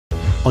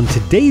On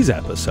today's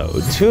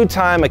episode,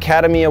 two-time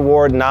Academy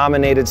Award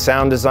nominated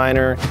sound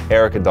designer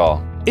Erik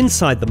Aadahl.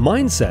 Inside the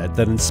mindset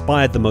that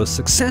inspired the most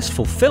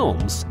successful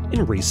films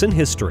in recent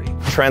history.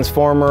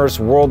 Transformers,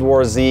 World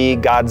War Z,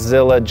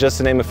 Godzilla, just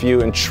to name a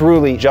few, and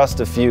truly just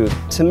a few.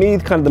 To me,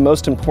 kind of the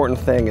most important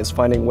thing is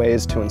finding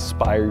ways to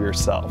inspire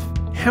yourself.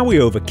 How he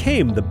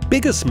overcame the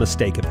biggest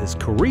mistake of his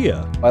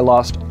career. I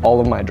lost all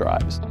of my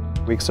drives.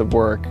 Weeks of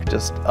work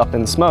just up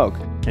in smoke.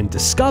 And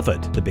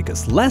discovered the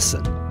biggest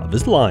lesson of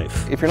his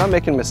life. If you're not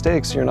making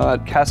mistakes, you're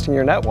not casting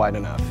your net wide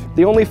enough.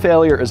 The only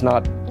failure is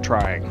not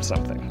trying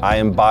something. I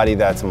embody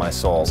that to my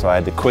soul, so I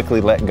had to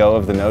quickly let go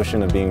of the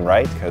notion of being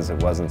right because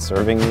it wasn't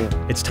serving me.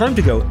 It's time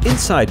to go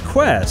inside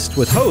Quest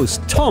with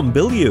host Tom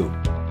Bilyeu,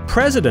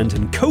 president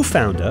and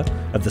co-founder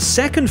of the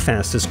second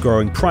fastest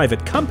growing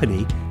private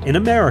company in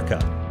America.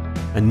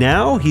 And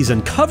now he's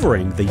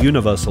uncovering the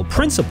universal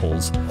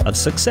principles of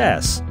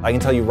success. I can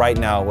tell you right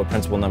now what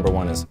principle number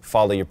one is: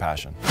 follow your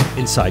passion.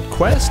 Inside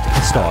Quest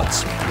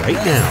starts right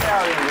now.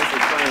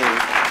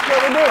 What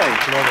are we doing?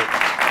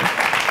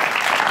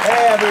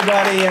 Hey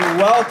everybody, and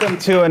welcome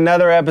to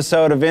another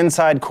episode of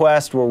Inside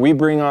Quest, where we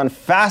bring on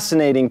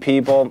fascinating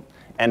people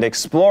and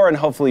explore and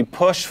hopefully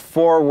push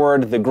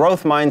forward the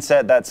growth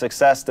mindset that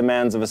success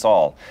demands of us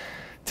all.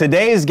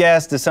 Today's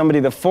guest is somebody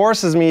that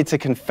forces me to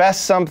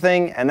confess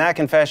something, and that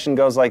confession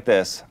goes like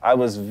this. I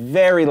was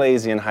very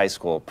lazy in high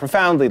school,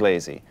 profoundly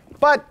lazy.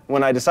 But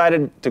when I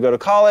decided to go to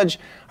college,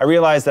 I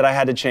realized that I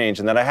had to change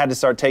and that I had to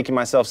start taking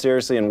myself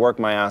seriously and work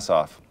my ass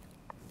off.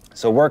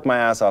 So work my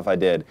ass off I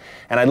did.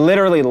 And I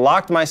literally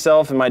locked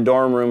myself in my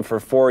dorm room for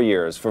 4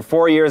 years. For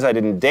 4 years I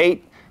didn't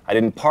date, I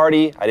didn't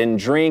party, I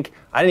didn't drink,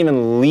 I didn't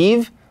even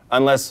leave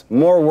unless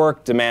more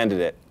work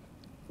demanded it.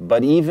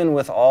 But even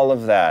with all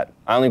of that,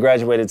 I only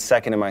graduated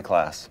second in my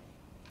class.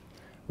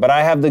 But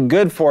I have the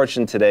good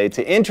fortune today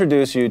to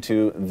introduce you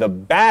to the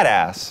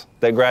badass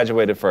that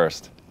graduated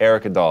first,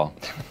 Erik Aadahl.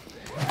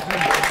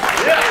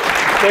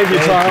 Thank you,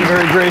 Tom.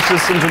 Very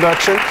gracious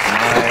introduction.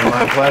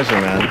 My pleasure,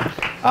 man.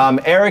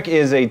 Erik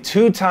is a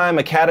two-time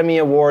Academy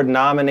Award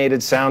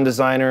nominated sound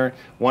designer,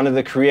 one of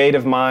the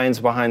creative minds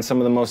behind some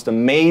of the most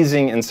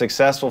amazing and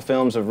successful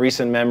films of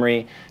recent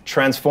memory: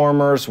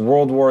 Transformers,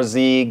 World War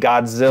Z,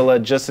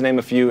 Godzilla, just to name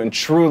a few, and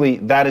truly,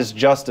 that is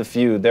just a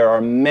few. There are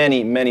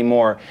many, many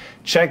more.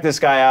 Check this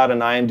guy out on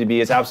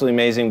IMDb. It's absolutely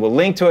amazing. We'll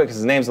link to it because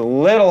his name's a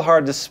little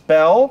hard to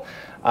spell,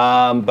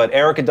 but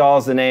Erik Aadahl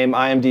is the name.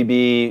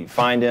 IMDb,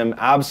 find him,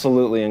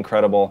 absolutely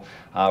incredible.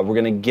 We're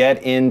going to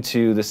get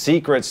into the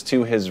secrets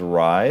to his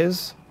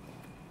rise.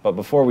 But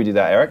before we do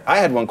that, Erik, I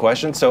had one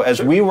question. So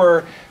as we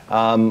were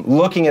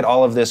looking at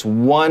all of this,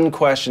 one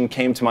question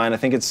came to mind. I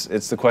think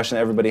it's the question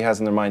everybody has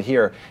in their mind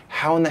here.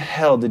 How in the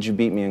hell did you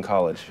beat me in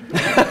college?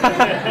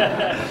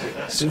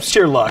 It's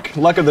sheer luck.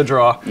 Luck of the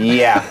draw.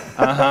 Yeah.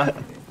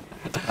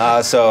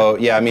 So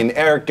yeah, I mean,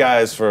 Erik,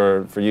 guys,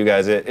 for you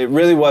guys, it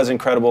really was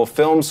incredible.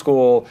 Film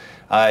school,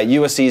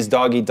 USC's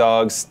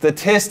dog-eat-dog,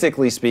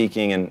 statistically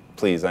speaking, and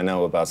please, I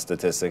know about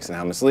statistics and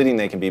how misleading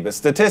they can be, but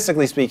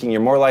statistically speaking, you're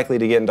more likely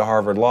to get into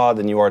Harvard Law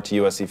than you are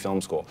to USC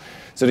Film School.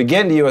 So to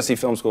get into USC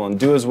Film School and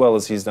do as well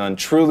as he's done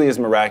truly is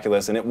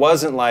miraculous, and it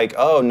wasn't like,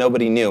 oh,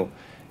 nobody knew.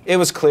 It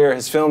was clear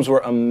his films were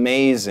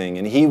amazing,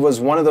 and he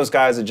was one of those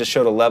guys that just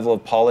showed a level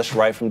of polish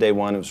right from day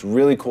one. It was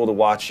really cool to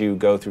watch you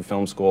go through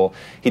film school.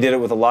 He did it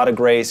with a lot of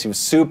grace. He was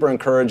super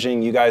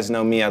encouraging. You guys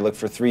know me. I look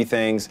for three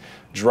things: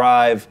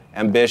 drive,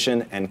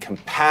 ambition, and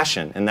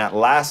compassion. And that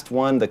last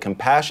one, the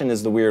compassion,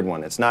 is the weird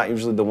one. It's not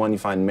usually the one you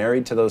find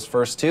married to those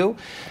first two.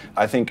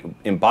 I think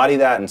embody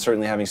that, and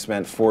certainly having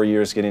spent 4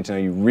 years getting to know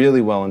you really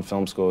well in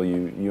film school,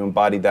 you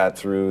embodied that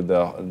through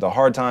the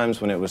hard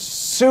times when it was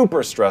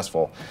super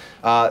stressful.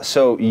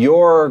 So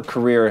your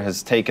career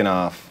has taken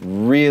off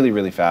really,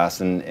 really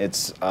fast, and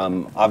it's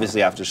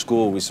obviously after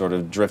school we sort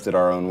of drifted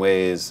our own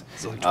ways.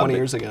 It's like 20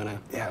 years ago now.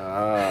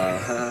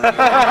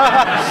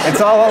 Yeah.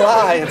 It's all a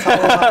lie. It's all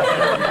a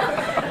lie.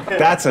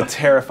 That's a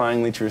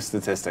terrifyingly true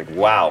statistic.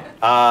 Wow.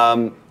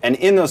 And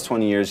in those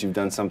 20 years, you've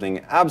done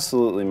something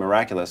absolutely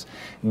miraculous.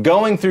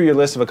 Going through your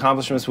list of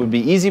accomplishments would be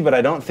easy, but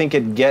I don't think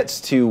it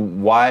gets to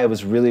why I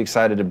was really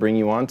excited to bring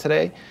you on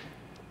today.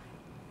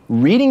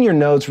 Reading your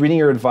notes, reading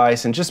your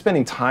advice, and just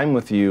spending time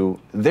with you,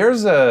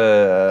 there's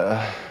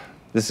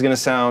this is going to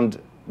sound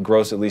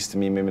gross, at least to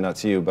me, maybe not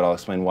to you, but I'll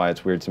explain why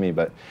it's weird to me,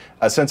 but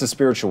a sense of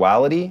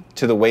spirituality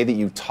to the way that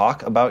you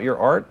talk about your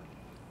art.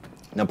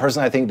 Now,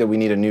 personally, I think that we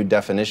need a new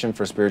definition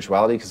for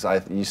spirituality,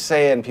 because you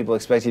say it and people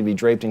expect you to be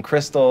draped in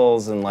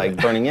crystals and like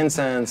burning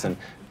incense, and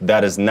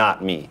that is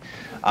not me.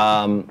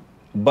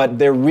 But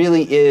there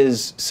really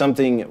is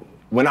something.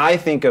 When I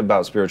think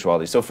about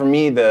spirituality, so for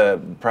me,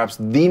 perhaps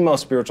the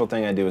most spiritual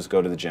thing I do is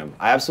go to the gym.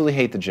 I absolutely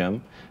hate the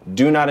gym,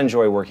 do not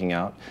enjoy working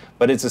out,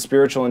 but it's a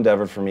spiritual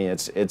endeavor for me.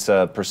 It's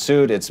a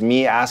pursuit. It's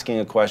me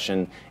asking a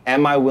question: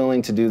 am I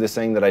willing to do this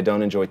thing that I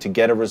don't enjoy to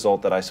get a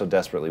result that I so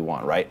desperately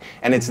want, right?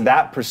 And it's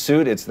that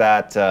pursuit, it's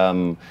that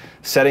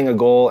setting a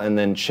goal and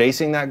then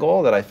chasing that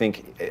goal that I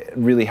think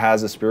really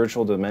has a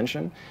spiritual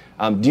dimension.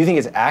 Do you think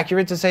it's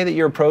accurate to say that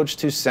your approach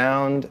to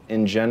sound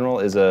in general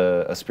is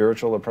a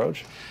spiritual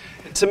approach?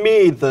 To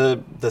me,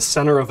 the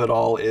center of it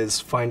all is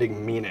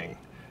finding meaning.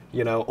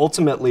 You know,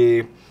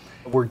 ultimately,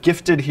 we're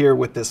gifted here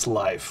with this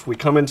life. We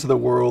come into the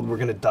world, we're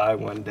going to die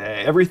one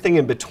day. Everything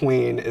in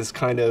between is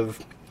kind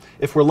of,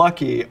 if we're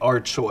lucky,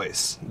 our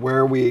choice,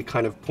 where we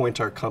kind of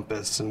point our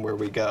compass and where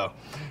we go.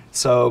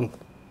 So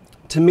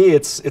to me,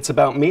 it's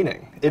about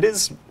meaning. It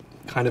is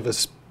kind of a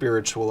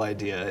spiritual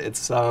idea.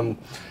 It's, to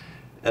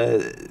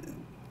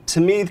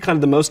me, kind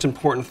of the most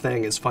important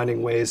thing is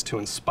finding ways to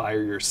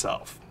inspire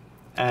yourself.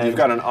 And you've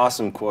got an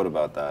awesome quote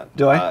about that.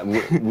 Do I?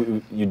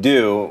 You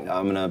do.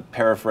 I'm going to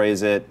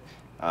paraphrase it.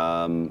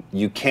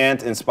 You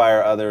can't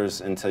inspire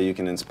others until you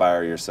can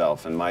inspire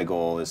yourself. And my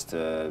goal is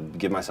to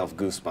give myself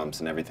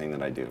goosebumps in everything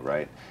that I do,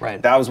 right?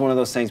 Right. That was one of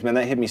those things, man,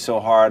 that hit me so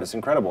hard. It's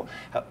incredible.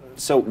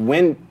 So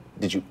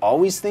did you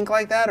always think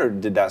like that, or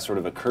did that sort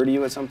of occur to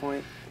you at some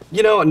point?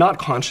 You know, not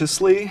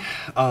consciously.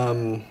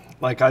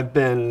 Like I've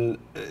been,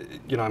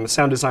 you know, I'm a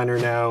sound designer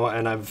now,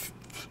 and I've,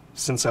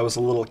 since I was a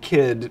little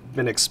kid,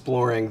 been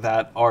exploring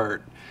that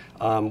art,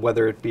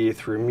 whether it be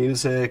through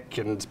music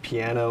and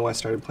piano. I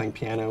started playing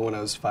piano when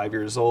I was 5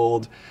 years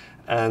old,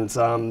 and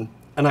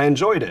I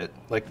enjoyed it.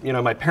 Like, you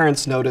know, my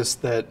parents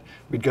noticed that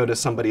we'd go to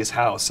somebody's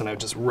house, and I'd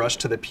just rush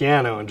to the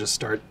piano and just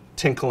start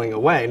tinkling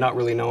away, not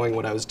really knowing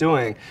what I was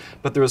doing.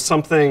 But there was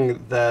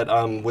something that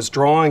was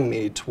drawing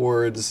me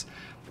towards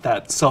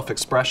that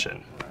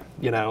self-expression,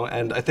 you know,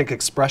 and I think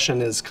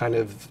expression is kind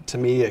of, to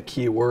me, a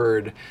key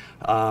word.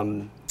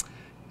 Einstein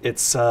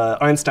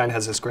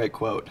has this great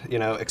quote, you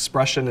know,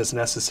 expression is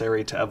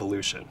necessary to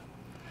evolution.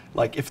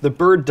 Like, if the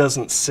bird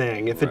doesn't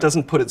sing, if it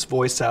doesn't put its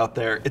voice out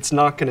there, it's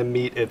not going to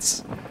meet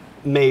its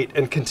mate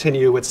and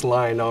continue its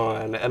line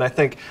on. And I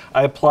think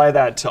I apply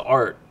that to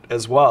art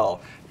as well.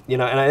 You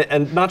know,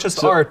 and not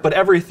just art, but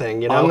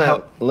everything. You know. On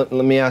that, let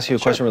me ask you a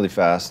question really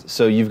fast.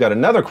 So you've got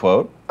another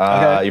quote.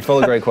 Okay. You're full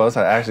of great quotes.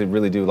 I actually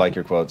really do like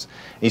your quotes.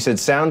 You said,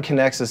 "Sound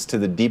connects us to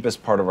the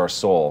deepest part of our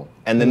soul."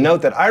 And the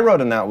note that I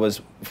wrote in that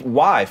was,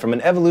 why? From an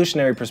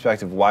evolutionary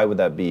perspective, why would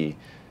that be?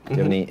 Do you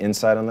have any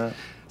insight on that?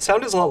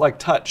 Sound is a lot like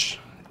touch,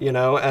 you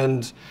know,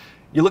 and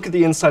you look at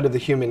the inside of the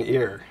human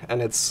ear,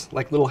 and it's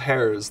like little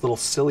hairs, little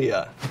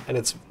cilia, and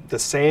it's the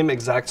same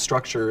exact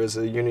structure as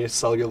a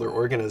unicellular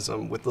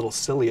organism with little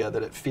cilia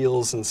that it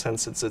feels and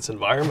senses its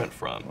environment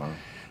from. Wow.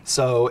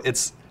 So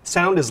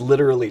sound is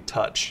literally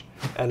touch,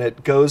 and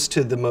it goes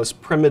to the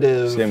most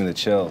primitive. Just gave me the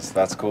chills.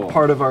 That's cool.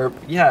 Part of our,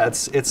 yeah,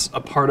 it's a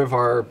part of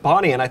our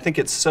body, and I think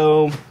it's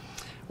so.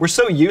 We're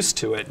so used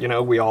to it, you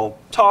know, we all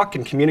talk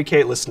and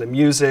communicate, listen to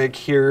music,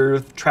 hear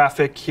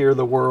traffic, hear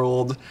the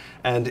world,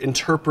 and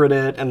interpret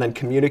it, and then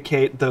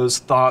communicate those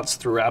thoughts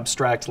through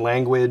abstract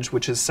language,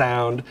 which is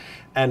sound.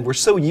 And we're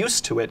so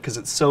used to it because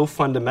it's so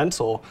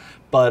fundamental.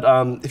 But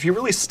if you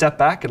really step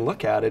back and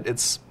look at it,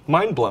 it's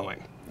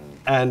mind-blowing.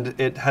 And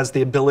it has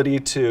the ability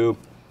to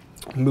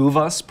move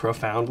us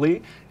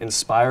profoundly,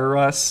 inspire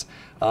us.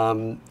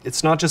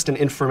 It's not just an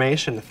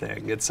information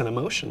thing, it's an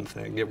emotion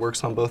thing. It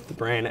works on both the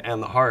brain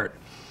and the heart.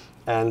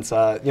 And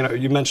you know,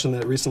 you mentioned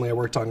that recently I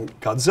worked on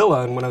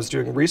Godzilla, and when I was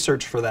doing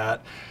research for that,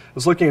 I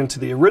was looking into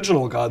the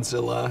original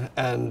Godzilla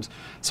and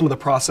some of the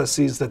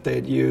processes that they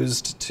had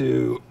used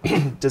to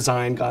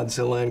design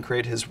Godzilla and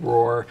create his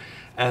roar.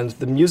 And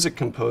the music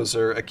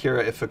composer,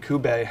 Akira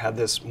Ifukube, had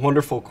this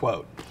wonderful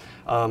quote.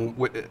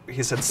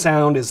 He said,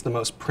 "Sound is the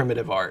most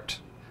primitive art."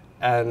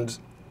 And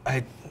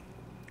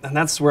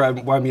that's why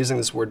I'm using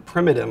this word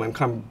primitive. I'm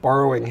kind of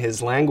borrowing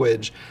his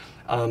language,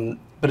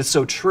 but it's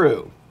so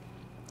true.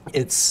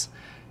 It's,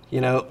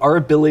 you know, our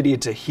ability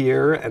to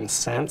hear and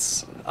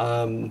sense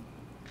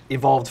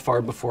evolved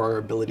far before our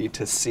ability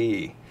to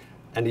see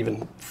and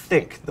even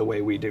think the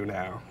way we do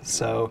now.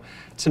 So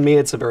to me,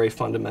 it's a very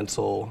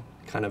fundamental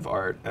kind of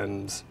art,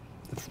 and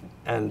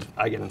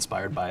I get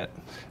inspired by it.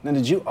 Now,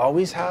 did you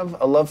always have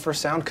a love for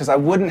sound? Because I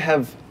wouldn't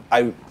have,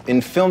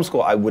 in film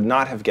school, I would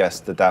not have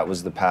guessed that that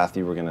was the path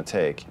you were going to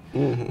take.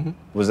 Mm-hmm.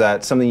 Was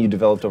that something you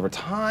developed over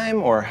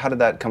time, or how did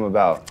that come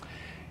about?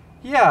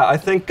 Yeah, I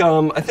think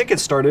it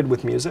started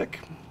with music.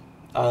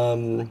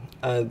 They're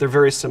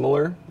very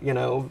similar, you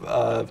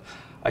know.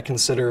 I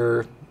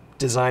consider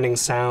designing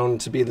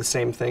sound to be the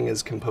same thing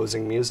as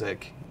composing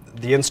music.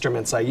 The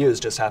instruments I use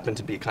just happen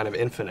to be kind of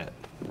infinite.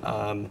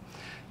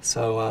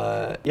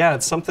 Yeah,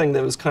 it's something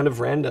that was kind of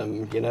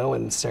random, you know,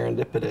 and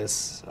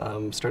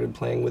serendipitous. Started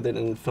playing with it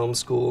in film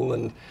school,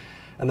 and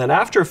then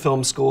after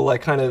film school, I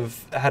kind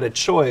of had a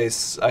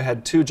choice. I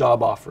had 2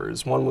 job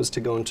offers. One was to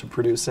go into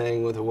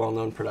producing with a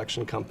well-known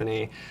production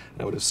company.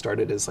 I would have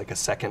started as like a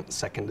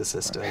second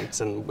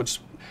assistant, and which,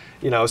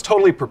 you know, I was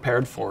totally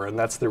prepared for, and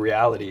that's the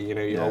reality. You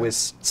know, you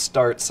always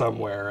start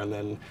somewhere and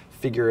then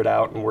figure it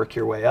out and work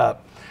your way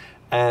up.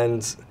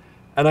 And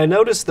I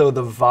noticed, though,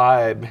 the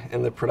vibe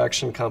in the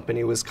production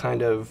company was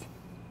kind of,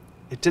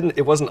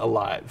 it wasn't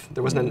alive.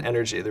 There wasn't an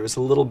energy. There was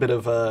a little bit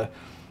of a,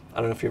 I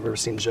don't know if you've ever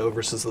seen Joe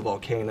versus the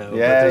Volcano, but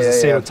there's a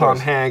scene with Tom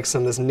Hanks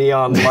and this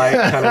neon light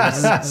kind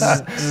of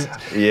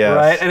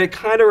right? And it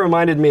kind of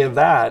reminded me of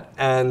that.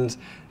 And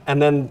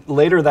And then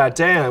later that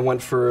day, I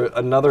went for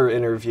another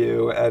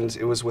interview, and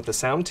it was with the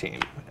sound team.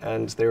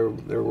 And they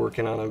were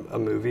working on a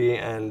movie,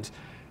 and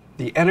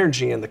the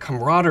energy and the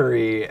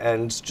camaraderie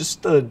and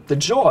just the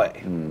joy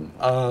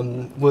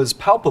was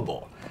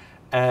palpable.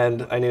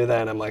 And I knew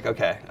then, I'm like,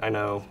 okay, I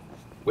know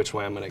which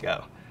way I'm going to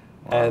go.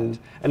 Wow.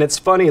 And it's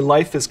funny,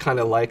 life is kind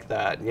of like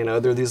that. You know,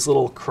 there are these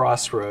little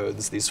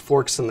crossroads, these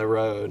forks in the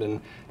road,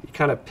 and you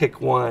kind of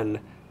pick one,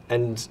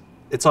 and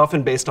it's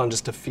often based on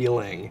just a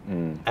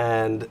feeling,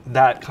 and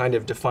that kind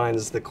of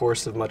defines the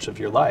course of much of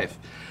your life.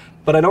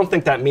 But I don't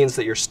think that means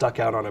that you're stuck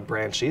out on a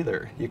branch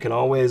either. You can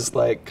always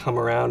like come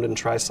around and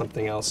try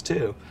something else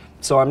too.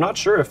 So I'm not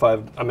sure if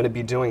I'm going to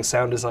be doing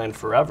sound design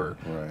forever.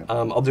 Right.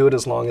 I'll do it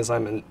as long as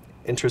I'm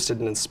interested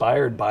and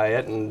inspired by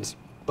it,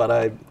 but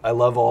I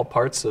love all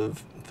parts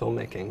of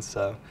filmmaking,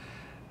 so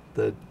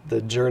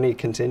the journey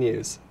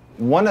continues.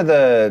 One of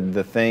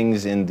the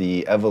things in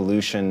the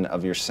evolution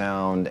of your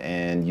sound,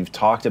 and you've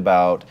talked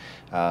about,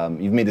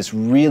 you've made this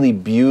really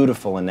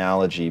beautiful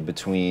analogy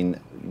between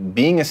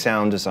being a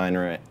sound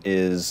designer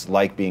is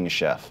like being a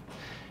chef.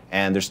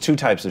 And there's two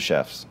types of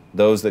chefs.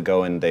 Those that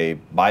go and they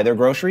buy their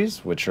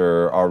groceries, which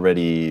are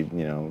already,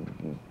 you know,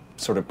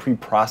 sort of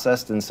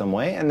pre-processed in some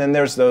way. And then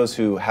there's those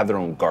who have their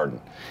own garden.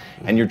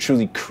 And you're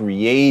truly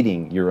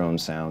creating your own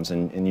sounds.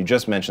 And you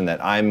just mentioned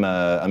that I'm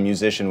a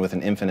musician with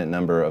an infinite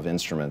number of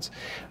instruments.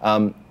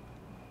 And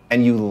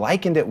you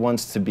likened it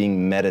once to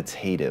being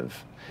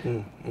meditative.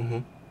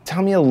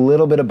 Tell me a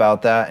little bit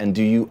about that. And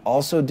do you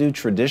also do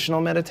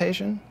traditional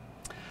meditation?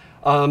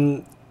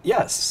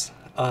 Yes.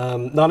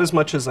 Not as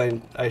much as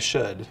I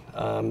should.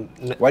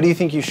 Why do you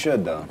think you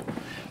should, though?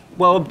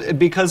 Well,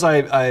 because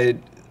I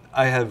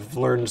have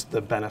learned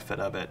the benefit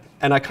of it.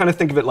 And I kind of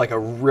think of it like a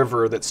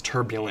river that's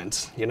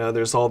turbulent. You know,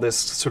 there's all this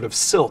sort of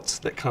silt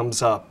that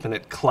comes up and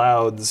it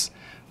clouds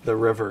the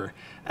river.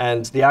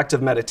 And the act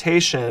of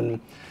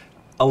meditation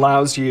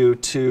allows you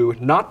to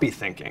not be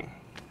thinking.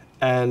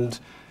 And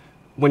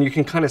when you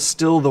can kind of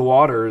still the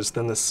waters,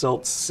 then the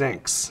silt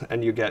sinks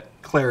and you get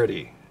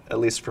clarity, at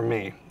least for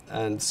me.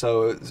 And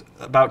so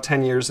about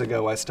 10 years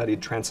ago, I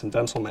studied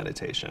transcendental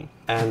meditation.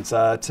 And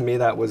to me,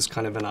 that was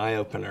kind of an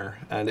eye-opener.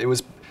 And it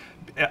was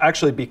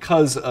actually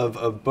because of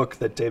a book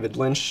that David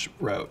Lynch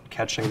wrote,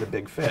 Catching the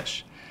Big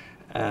Fish.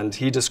 And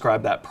he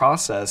described that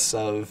process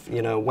of,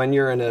 you know, when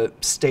you're in a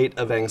state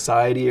of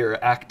anxiety or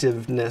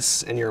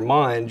activeness in your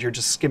mind, you're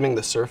just skimming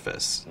the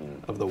surface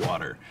of the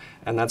water.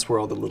 And that's where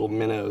all the little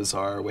minnows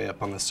are, way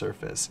up on the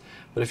surface.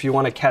 But if you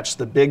want to catch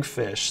the big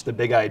fish, the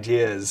big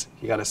ideas,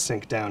 you got to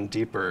sink down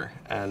deeper.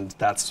 And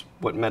that's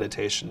what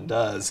meditation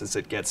does, is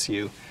it gets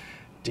you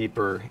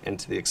deeper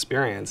into the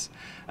experience.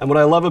 And what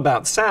I love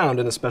about sound,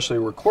 and especially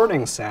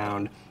recording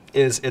sound,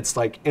 is it's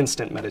like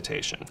instant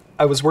meditation.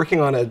 I was working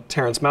on a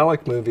Terrence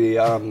Malick movie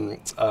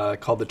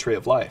called The Tree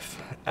of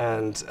Life.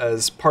 And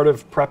as part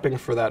of prepping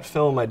for that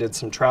film, I did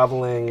some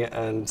traveling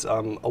and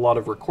a lot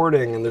of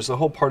recording. And there's a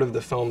whole part of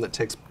the film that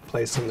takes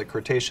place in the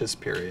Cretaceous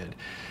period.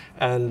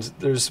 And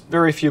there's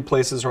very few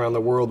places around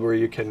the world where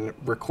you can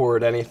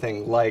record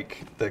anything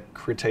like the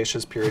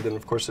Cretaceous period. And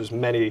of course, there's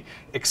many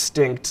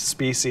extinct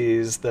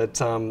species that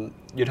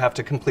you'd have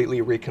to completely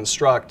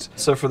reconstruct.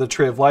 So for The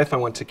Tree of Life, I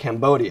went to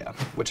Cambodia,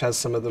 which has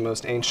some of the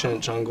most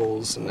ancient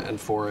jungles and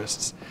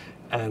forests.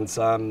 And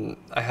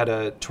I had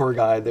a tour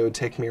guide that would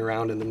take me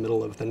around in the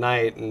middle of the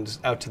night and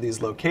out to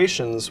these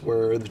locations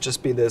where there'd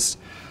just be this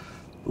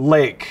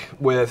lake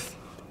with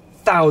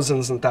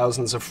thousands and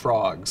thousands of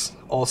frogs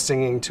all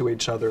singing to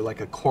each other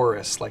like a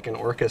chorus, like an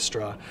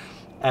orchestra.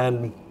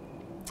 And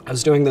I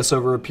was doing this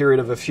over a period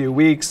of a few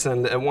weeks,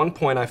 and at one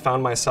point I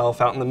found myself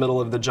out in the middle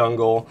of the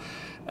jungle,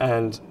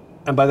 and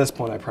by this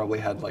point I probably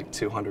had like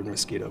 200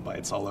 mosquito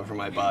bites all over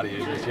my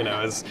body, you know,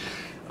 as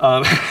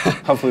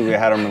hopefully we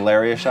had our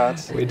malaria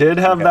shots. We did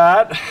have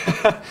that.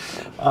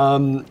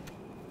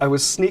 I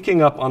was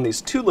sneaking up on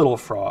these two little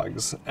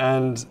frogs,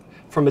 and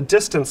from a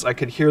distance, I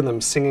could hear them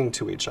singing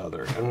to each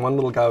other, and one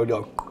little guy would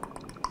go,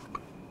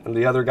 and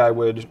the other guy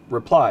would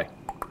reply.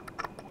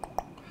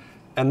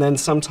 And then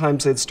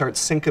sometimes they'd start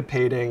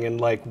syncopating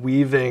and like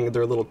weaving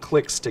their little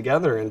clicks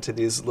together into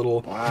these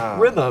little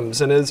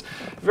rhythms, and it's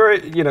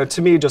very, you know,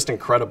 to me, just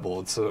incredible.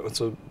 It's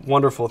a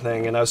wonderful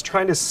thing, and I was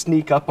trying to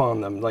sneak up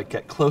on them, like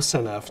get close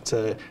enough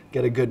to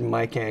get a good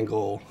mic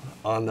angle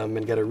on them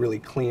and get a really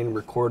clean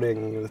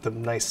recording with a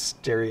nice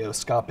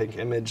stereoscopic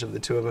image of the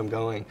two of them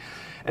going.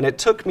 And it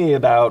took me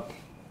about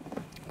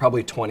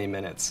probably 20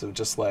 minutes of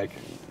just like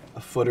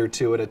a foot or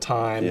two at a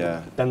time.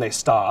 Yeah. Then they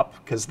stop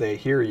because they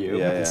hear you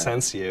and yeah.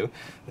 sense you.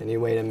 Then you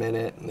wait a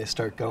minute and they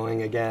start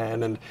going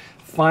again. And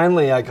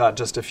finally I got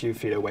just a few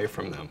feet away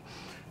from them.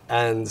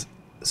 And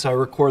so I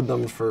record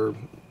them for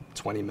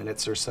 20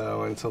 minutes or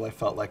so until I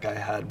felt like I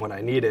had what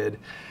I needed.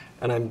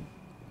 And I'm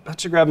about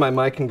to grab my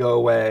mic and go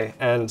away,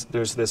 and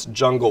there's this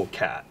jungle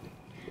cat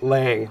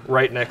laying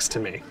right next to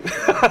me.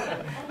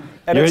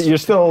 You're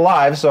still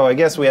alive, so I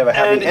guess we have a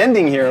happy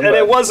ending here. And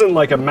it wasn't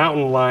like a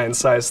mountain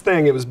lion-sized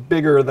thing. It was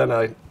bigger than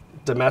a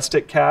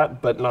domestic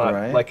cat, but not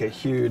Right. like a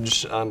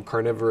huge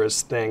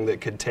carnivorous thing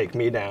that could take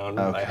me down,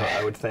 Okay.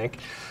 I would think.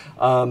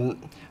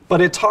 But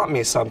it taught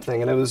me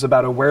something, and it was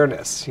about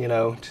awareness,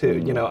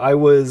 too.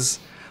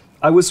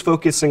 I was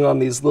focusing on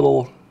these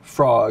little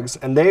frogs,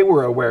 and they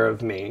were aware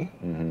of me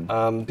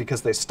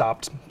because they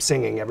stopped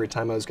singing every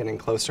time I was getting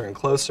closer and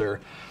closer.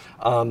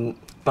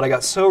 But I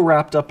got so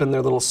wrapped up in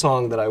their little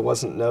song that I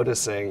wasn't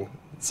noticing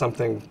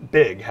something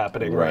big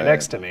happening right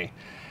next to me.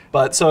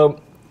 But so,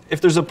 if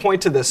there's a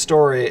point to this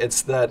story,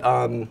 it's that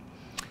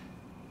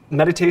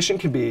meditation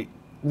can be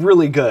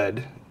really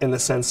good in the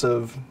sense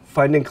of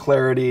finding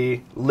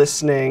clarity,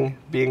 listening,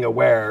 being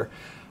aware,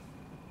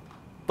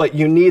 but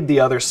you need the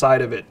other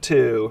side of it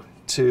too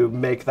to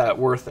make that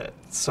worth it.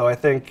 So I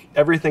think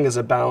everything is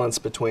a balance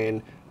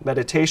between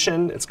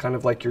meditation, it's kind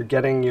of like you're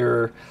getting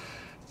your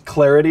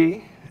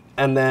clarity,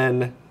 and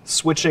then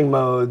switching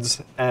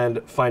modes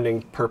and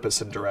finding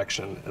purpose and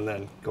direction, and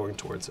then going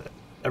towards it.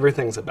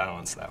 Everything's a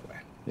balance that way.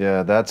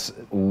 Yeah, that's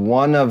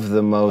one of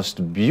the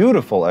most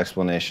beautiful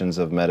explanations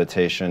of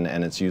meditation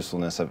and its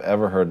usefulness I've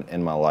ever heard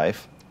in my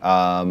life.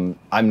 I'm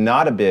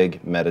not a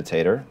big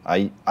meditator.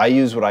 I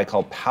use what I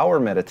call power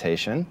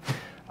meditation.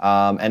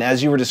 And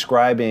as you were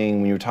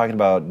describing, when you were talking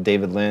about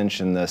David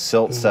Lynch and the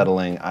silt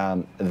settling,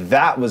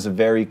 that was a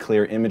very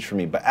clear image for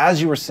me. But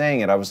as you were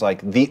saying it, I was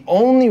like, the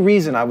only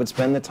reason I would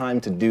spend the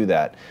time to do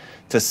that,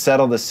 to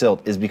settle the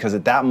silt, is because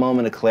at that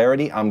moment of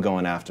clarity, I'm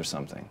going after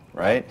something,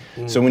 right?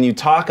 So when you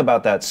talk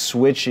about that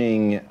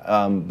switching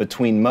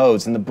between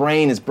modes, and the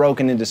brain is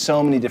broken into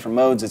so many different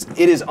modes,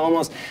 it is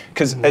almost,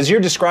 because as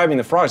you're describing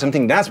the frogs, I'm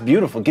thinking that's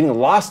beautiful, getting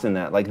lost in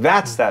that. Like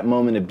that's that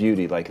moment of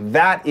beauty. Like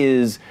that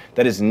is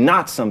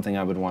not something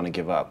I would want to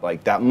give up.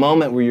 Like that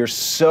moment where you're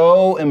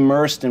so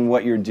immersed in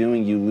what you're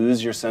doing, you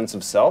lose your sense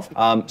of self.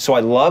 So I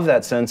love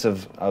that sense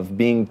of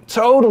being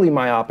totally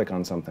myopic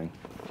on something.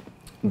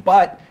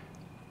 But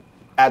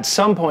at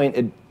some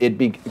point,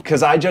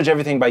 because I judge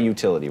everything by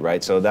utility,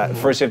 right? So that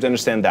first you have to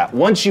understand that.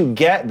 Once you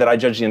get that I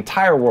judge the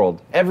entire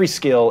world, every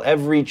skill,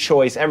 every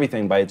choice,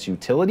 everything by its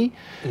utility,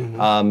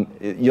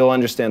 you'll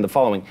understand the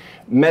following.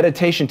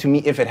 Meditation, to me,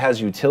 if it has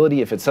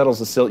utility, if it settles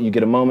the silt, you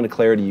get a moment of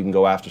clarity, you can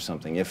go after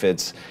something. If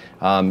it's,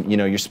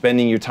 you're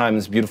spending your time in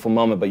this beautiful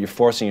moment, but you're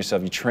forcing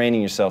yourself, you're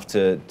training yourself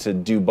to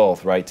do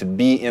both, right? To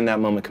be in that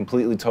moment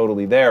completely,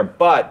 totally there,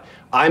 but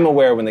I'm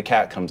aware when the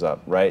cat comes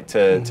up, right?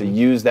 To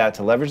use that,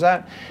 to leverage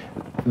that,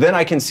 then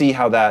I can see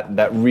how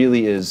that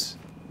really is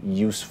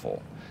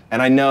useful.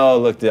 And I know,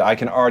 look, I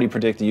can already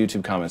predict the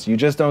YouTube comments. You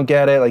just don't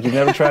get it, like you've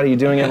never tried it, you're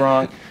doing it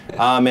wrong.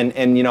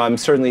 And I'm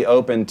certainly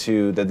open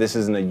to that this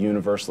isn't a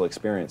universal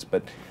experience,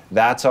 but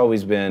that's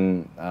always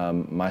been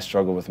my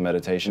struggle with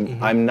meditation.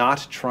 I'm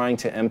not trying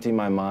to empty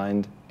my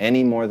mind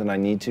any more than I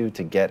need to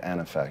get an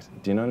effect.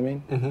 Do you know what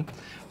I mean?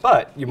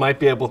 But you might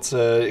be able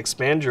to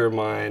expand your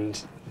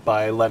mind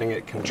by letting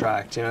it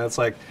contract. It's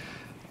like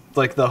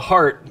the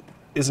heart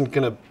isn't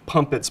going to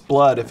pump its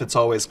blood if it's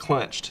always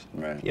clenched.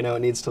 Right. It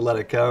needs to let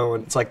it go,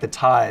 and it's like the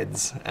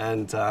tides.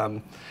 And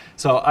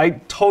so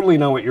I totally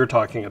know what you're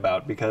talking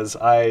about, because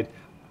I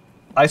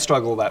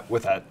struggle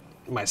with that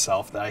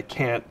myself, that I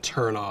can't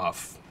turn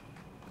off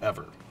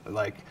ever.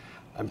 Like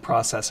I'm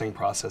processing,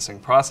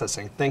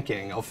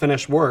 thinking. I'll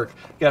finish work,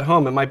 get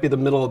home, it might be the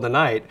middle of the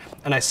night,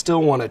 and I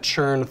still want to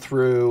churn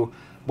through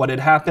what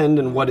had happened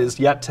and what is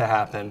yet to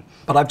happen.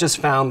 But I've just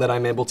found that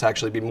I'm able to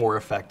actually be more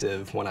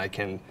effective when I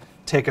can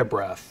take a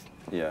breath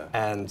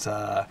and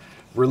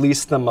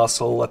release the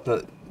muscle, let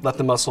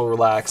the muscle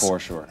relax. For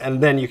sure. And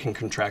then you can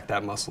contract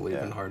that muscle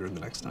even harder the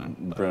next time.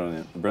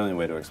 Brilliant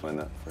way to explain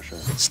that, for sure.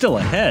 Still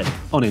ahead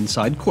on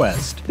Inside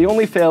Quest. The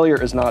only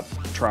failure is not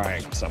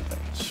trying something.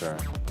 Sure.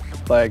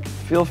 Like,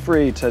 feel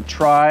free to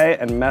try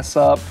and mess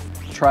up,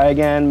 try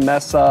again,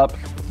 mess up,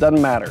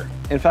 doesn't matter.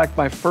 In fact,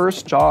 my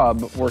first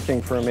job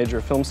working for a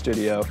major film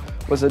studio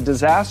was a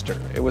disaster.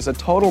 It was a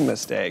total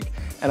mistake,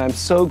 and I'm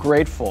so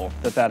grateful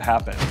that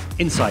happened.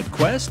 Inside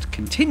Quest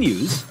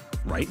continues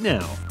right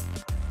now.